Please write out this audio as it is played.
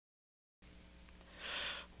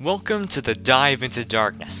Welcome to the dive into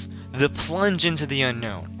darkness, the plunge into the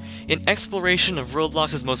unknown, an exploration of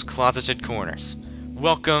Roblox's most closeted corners.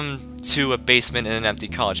 Welcome to a basement in an empty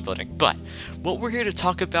college building, but what we're here to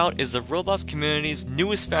talk about is the Roblox community's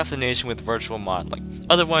newest fascination with virtual modeling,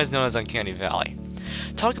 otherwise known as Uncanny Valley.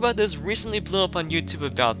 Talk About This recently blew up on YouTube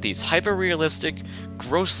about these hyper-realistic,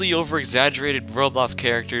 grossly over-exaggerated Roblox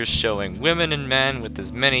characters showing women and men with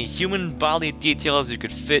as many human body details as you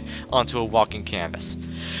could fit onto a walking canvas.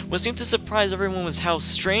 What seemed to surprise everyone was how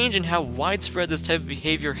strange and how widespread this type of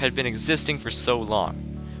behavior had been existing for so long.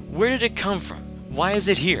 Where did it come from? Why is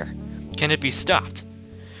it here? Can it be stopped?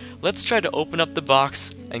 Let's try to open up the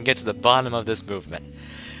box and get to the bottom of this movement.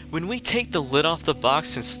 When we take the lid off the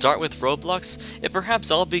box and start with Roblox, it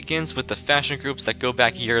perhaps all begins with the fashion groups that go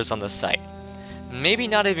back years on the site. Maybe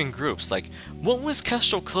not even groups, like what was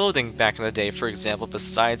Kestrel clothing back in the day, for example,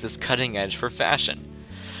 besides this cutting edge for fashion?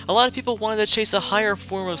 A lot of people wanted to chase a higher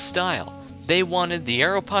form of style. They wanted the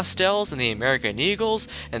Aeropostales and the American Eagles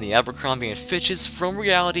and the Abercrombie & Fitches from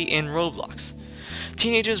reality in Roblox.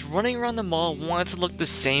 Teenagers running around the mall wanted to look the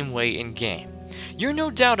same way in-game. You're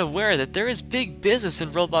no doubt aware that there is big business in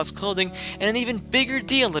Roblox clothing and an even bigger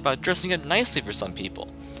deal about dressing up nicely for some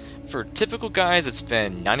people. For typical guys that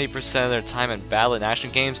spend 90% of their time in battle and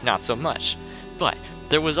action games, not so much. But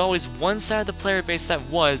there was always one side of the player base that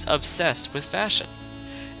was obsessed with fashion.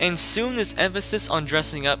 And soon this emphasis on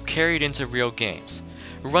dressing up carried into real games.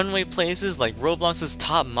 Runway places like Roblox's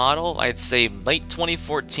top model, I'd say late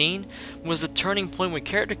 2014, was the turning point when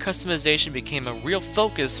character customization became a real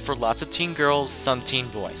focus for lots of teen girls, some teen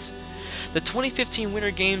boys. The 2015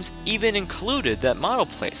 Winter Games even included that model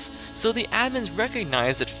place, so the admins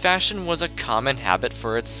recognized that fashion was a common habit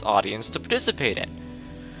for its audience to participate in.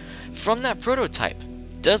 From that prototype,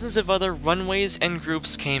 dozens of other runways and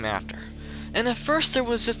groups came after. And at first there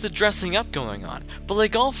was just the dressing up going on, but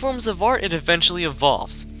like all forms of art, it eventually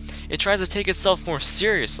evolves. It tries to take itself more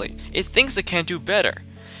seriously, it thinks it can do better.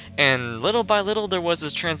 And little by little there was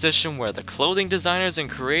this transition where the clothing designers and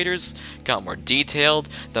creators got more detailed,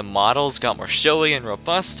 the models got more showy and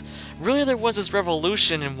robust. Really there was this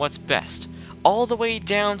revolution in what's best. All the way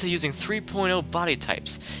down to using 3.0 body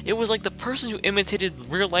types. It was like the person who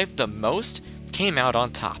imitated real life the most came out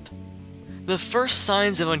on top. The first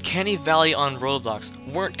signs of Uncanny Valley on Roblox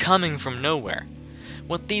weren't coming from nowhere.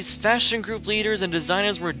 What these fashion group leaders and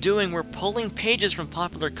designers were doing were pulling pages from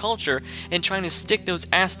popular culture and trying to stick those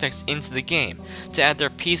aspects into the game, to add their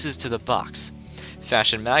pieces to the box.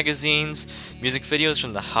 Fashion magazines, music videos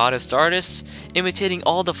from the hottest artists, imitating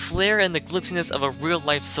all the flair and the glitziness of a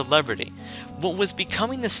real-life celebrity. What was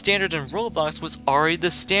becoming the standard in Roblox was already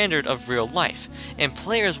the standard of real life, and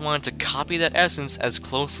players wanted to copy that essence as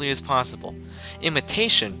closely as possible.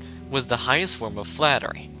 Imitation was the highest form of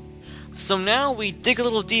flattery. So now we dig a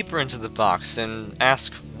little deeper into the box and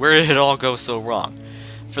ask, where did it all go so wrong?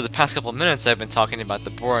 For the past couple minutes I've been talking about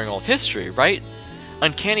the boring old history, right?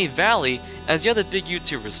 Uncanny Valley, as the other big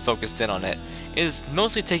YouTubers focused in on it, is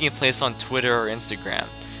mostly taking place on Twitter or Instagram,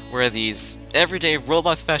 where these everyday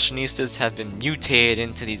Roblox fashionistas have been mutated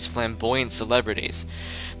into these flamboyant celebrities.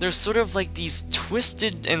 They're sort of like these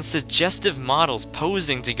twisted and suggestive models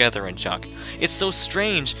posing together and junk. It's so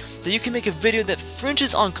strange that you can make a video that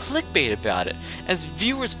fringes on clickbait about it, as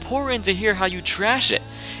viewers pour in to hear how you trash it.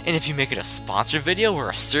 And if you make it a sponsored video or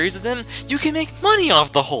a series of them, you can make money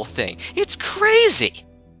off the whole thing. It's crazy!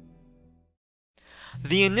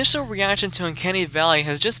 The initial reaction to Uncanny Valley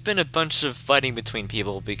has just been a bunch of fighting between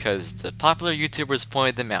people because the popular YouTubers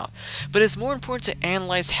pointed them out, but it's more important to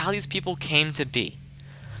analyze how these people came to be.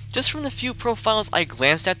 Just from the few profiles I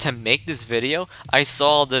glanced at to make this video, I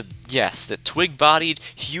saw the twig-bodied,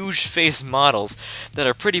 huge-faced models that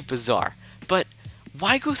are pretty bizarre. But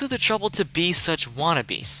why go through the trouble to be such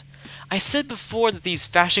wannabes? I said before that these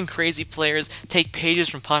fashion-crazy players take pages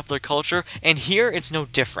from popular culture, and here it's no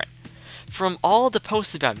different. From all the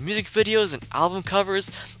posts about music videos and album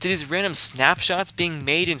covers to these random snapshots being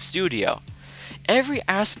made in studio. Every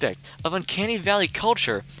aspect of Uncanny Valley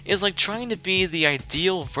culture is like trying to be the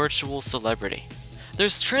ideal virtual celebrity.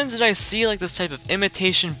 There's trends that I see like this type of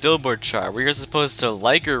imitation billboard chart where you're supposed to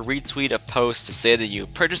like or retweet a post to say that you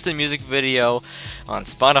purchased a music video on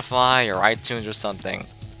Spotify or iTunes or something.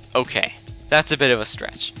 Okay, that's a bit of a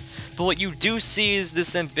stretch. But what you do see is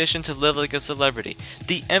this ambition to live like a celebrity,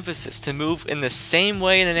 the emphasis to move in the same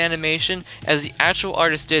way in an animation as the actual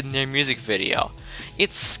artist did in their music video.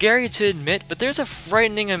 It's scary to admit, but there's a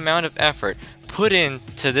frightening amount of effort put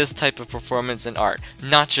into this type of performance and art,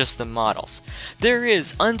 not just the models. There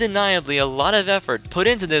is undeniably a lot of effort put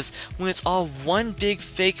into this when it's all one big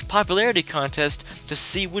fake popularity contest to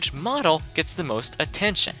see which model gets the most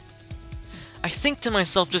attention. I think to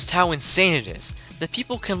myself just how insane it is that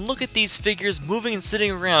people can look at these figures moving and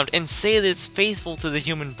sitting around and say that it's faithful to the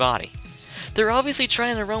human body. They're obviously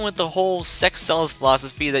trying to run with the whole sex sells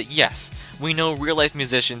philosophy that yes, we know real-life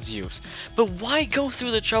musicians use, but why go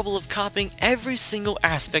through the trouble of copying every single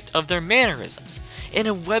aspect of their mannerisms in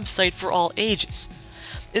a website for all ages?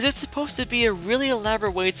 Is it supposed to be a really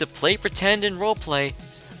elaborate way to play pretend and roleplay,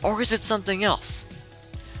 or is it something else?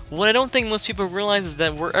 What I don't think most people realize is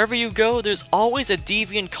that wherever you go, there's always a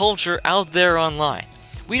deviant culture out there online.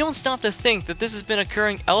 We don't stop to think that this has been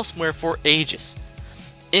occurring elsewhere for ages.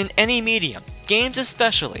 In any medium, games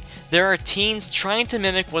especially, there are teens trying to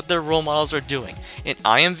mimic what their role models are doing. In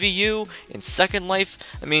IMVU, in Second Life,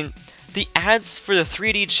 the ads for the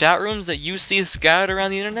 3D chat rooms that you see scattered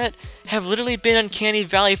around the internet have literally been Uncanny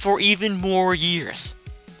Valley for even more years.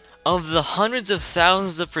 Of the hundreds of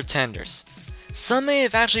thousands of pretenders, some may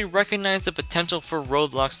have actually recognized the potential for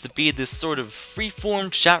Roblox to be this sort of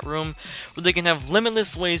free-form chat room where they can have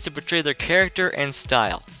limitless ways to portray their character and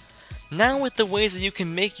style. Now with the ways that you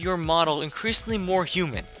can make your model increasingly more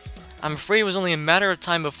human, I'm afraid it was only a matter of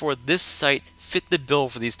time before this site fit the bill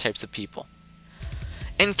for these types of people.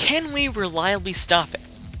 And can we reliably stop it?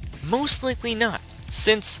 Most likely not,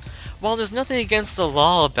 since while there's nothing against the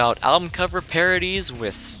law about album cover parodies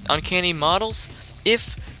with uncanny models,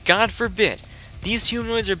 if, God forbid, these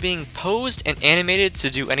humanoids are being posed and animated to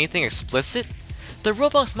do anything explicit, the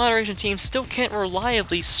Roblox moderation team still can't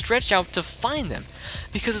reliably stretch out to find them,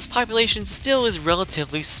 because its population still is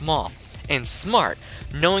relatively small, and smart,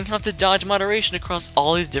 knowing how to dodge moderation across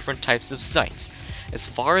all these different types of sites. As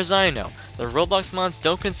far as I know, the Roblox mods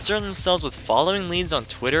don't concern themselves with following leads on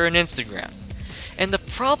Twitter and Instagram. And the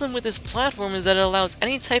problem with this platform is that it allows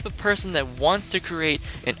any type of person that wants to create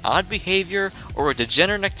an odd behavior or a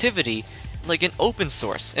degenerate activity like an open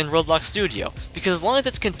source in Roblox Studio, because as long as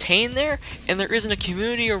it's contained there and there isn't a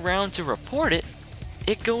community around to report it,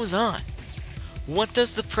 it goes on. What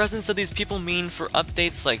does the presence of these people mean for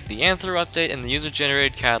updates like the Anthro update and the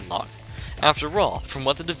user-generated catalog? After all, from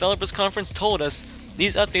what the Developers Conference told us,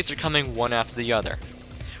 these updates are coming one after the other.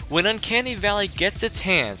 When Uncanny Valley gets its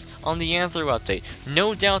hands on the Anthro update,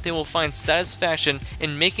 no doubt they will find satisfaction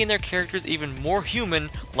in making their characters even more human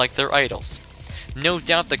like their idols. No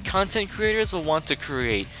doubt the content creators will want to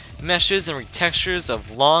create meshes and retextures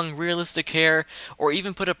of long, realistic hair, or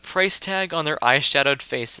even put a price tag on their eyeshadowed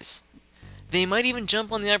faces. They might even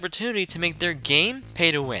jump on the opportunity to make their game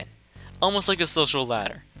pay to win, almost like a social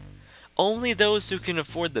ladder. Only those who can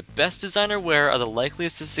afford the best designer wear are the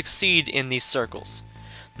likeliest to succeed in these circles.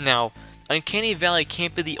 Now, Uncanny Valley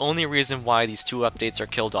can't be the only reason why these two updates are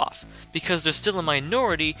killed off, because there's still a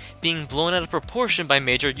minority being blown out of proportion by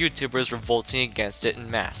major YouTubers revolting against it en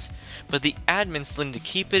masse. But the admins still need to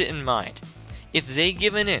keep it in mind. If they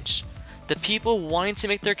give an inch, the people wanting to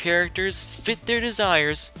make their characters fit their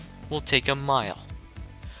desires will take a mile.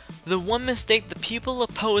 The one mistake the people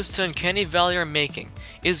opposed to Uncanny Valley are making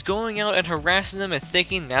is going out and harassing them and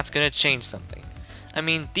thinking that's going to change something.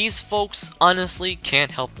 These folks honestly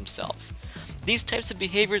can't help themselves. These types of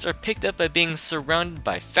behaviors are picked up by being surrounded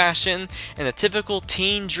by fashion and the typical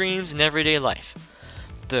teen dreams in everyday life.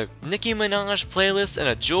 The Nicki Minaj playlist and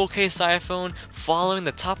a jewel case iPhone following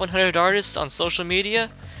the top 100 artists on social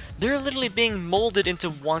media, they're literally being molded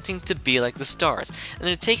into wanting to be like the stars, and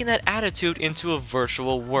they're taking that attitude into a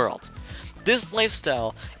virtual world. This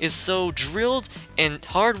lifestyle is so drilled and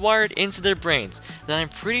hardwired into their brains that I'm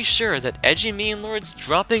pretty sure that edgy meme lords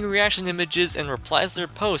dropping reaction images and replies to their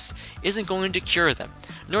posts isn't going to cure them,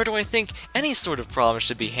 nor do I think any sort of problem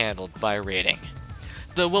should be handled by rating.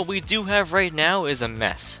 Though what we do have right now is a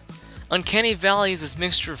mess. Uncanny Valley is this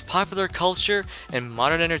mixture of popular culture and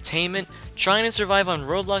modern entertainment, trying to survive on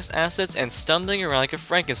Roblox assets and stumbling around like a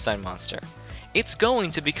Frankenstein monster. It's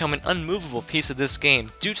going to become an unmovable piece of this game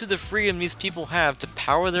due to the freedom these people have to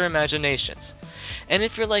power their imaginations. And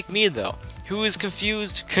if you're like me though, who is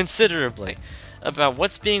confused considerably about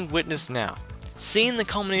what's being witnessed now, seeing the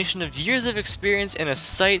culmination of years of experience in a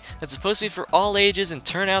site that's supposed to be for all ages and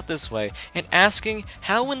turn out this way, and asking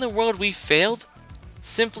how in the world we failed,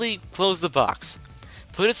 simply close the box,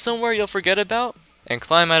 put it somewhere you'll forget about, and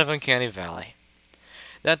climb out of Uncanny Valley.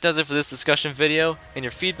 That does it for this discussion video, and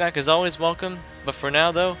your feedback is always welcome, but for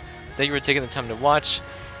now though, thank you for taking the time to watch,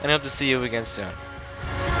 and I hope to see you again soon.